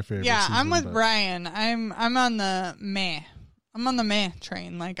 It's not my favorite. Yeah, season, I'm with but... Brian. I'm on the meh. I'm on the meh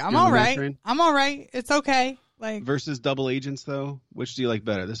train. Like, I'm You're on all the meh right. train? I'm all right. It's okay. Like, Versus Double Agents, though, which do you like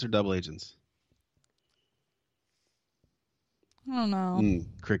better, this or Double Agents? I don't know.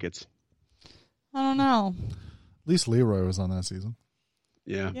 Crickets. I don't know. At least Leroy was on that season.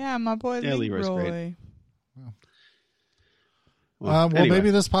 Yeah. Yeah, my boy Leroy's Leroy. great. Well, anyway.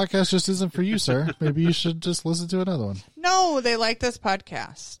 Maybe this podcast just isn't for you, sir. Maybe you should just listen to another one. No, they like this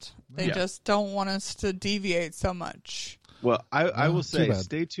podcast. They Yeah. just don't want us to deviate so much. Well, I will say, bad.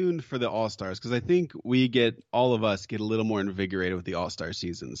 stay tuned for the All-Stars, because I think all of us get a little more invigorated with the All-Star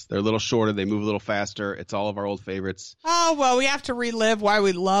seasons. They're a little shorter. They move a little faster. It's all of our old favorites. Oh, well, we have to relive why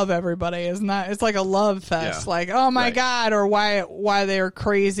we love everybody. Isn't that? It's like a love fest. Yeah. Like, oh my Right. God, or why they're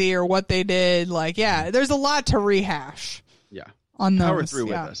crazy or what they did. Like, yeah, there's a lot to rehash Yeah. on those. Power through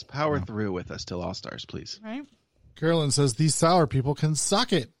yeah. with us. Power through with us till All-Stars, please. Right? Carolyn says, these sour people can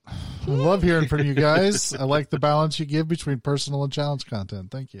suck it. I love hearing from you guys. I like the balance you give between personal and challenge content.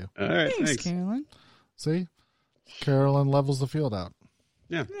 Thank you. All right, Thanks, thanks. Carolyn. See? Carolyn levels the field out.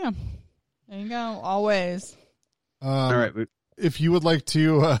 Yeah. There you go. Always. All right. If you would like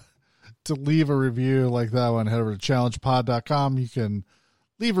to leave a review like that one, head over to challengepod.com. You can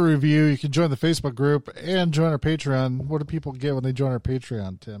leave a review. You can join the Facebook group and join our Patreon. What do people get when they join our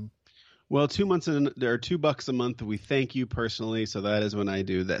Patreon, Tim? Well, 2 months in, there are $2 a month. We thank you personally, so that is when I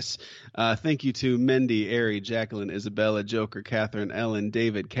do this. Thank you to Mendy, Ari, Jacqueline, Isabella, Joker, Catherine, Ellen,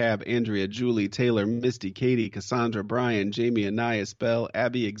 David, Cab, Andrea, Julie, Taylor, Misty, Katie, Cassandra, Brian, Jamie, Anais, Belle,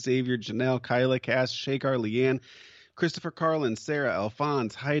 Abby, Xavier, Janelle, Kyla, Cass, Shakar, Leanne, Christopher, Carlin, Sarah,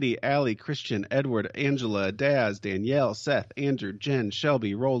 Alphonse, Heidi, Allie, Christian, Edward, Angela, Daz, Danielle, Seth, Andrew, Jen,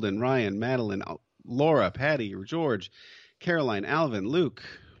 Shelby, Roldan, Ryan, Madeline, Laura, Patty, George, Caroline, Alvin, Luke,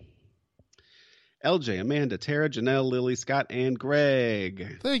 LJ, Amanda, Tara, Janelle, Lily, Scott, and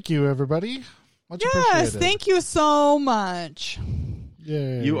Greg. Thank you, everybody. Much Yes, appreciated. thank you so much.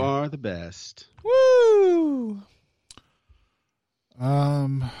 Yay. You are the best. Woo!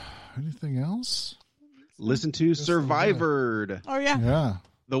 Anything else? Listen to Survivored. Oh, yeah. Yeah.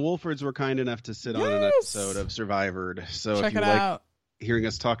 The Wolfords were kind enough to sit on an Yes. episode of Survivored. So Check if you it like out. hearing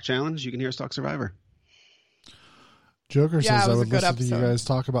us talk challenge, you can hear us talk Survivor. Joker Yeah, says it I was a would good listen to you episode. guys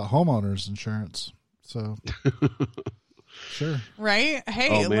talk about homeowners insurance. So, sure. Right? Hey,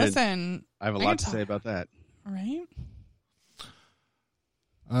 Oh, man. listen. I have a I lot can to talk- say about that. Right?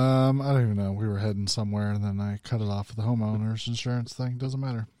 I don't even know. We were heading somewhere, and then I cut it off with the homeowners insurance thing. Doesn't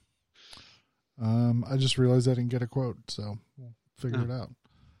matter. I just realized I didn't get a quote, so we'll figure it out.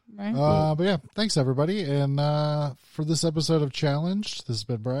 Right? But yeah, thanks everybody. And for this episode of Challenged, this has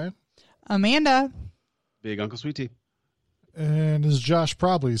been Brian. Amanda. Big Uncle Sweet Tea. And as Josh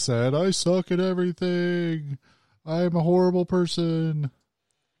probably said, I suck at everything. I'm a horrible person.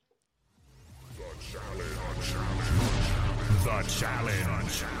 The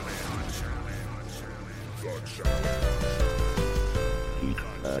challenge.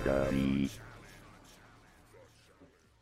 The challenge.